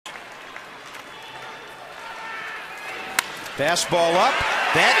Fastball up.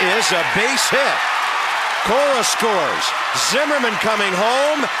 That is a base hit. Cora scores. Zimmerman coming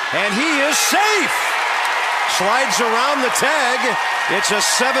home, and he is safe. Slides around the tag. It's a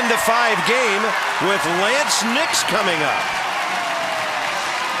 7-5 game with Lance Nix coming up.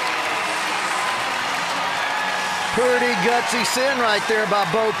 Pretty gutsy sin right there by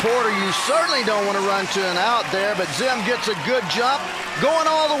Bo Porter. You certainly don't want to run to an out there, but Zim gets a good jump going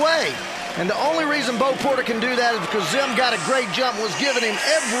all the way. And the only reason Bo Porter can do that is because Zim got a great jump, was giving him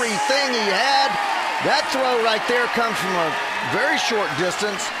everything he had. That throw right there comes from a very short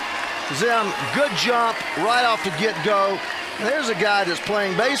distance. Zim, good jump right off the get-go. There's a guy that's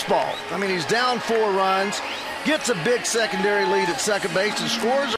playing baseball. I mean, he's down 4 runs, gets a big secondary lead at second base and scores.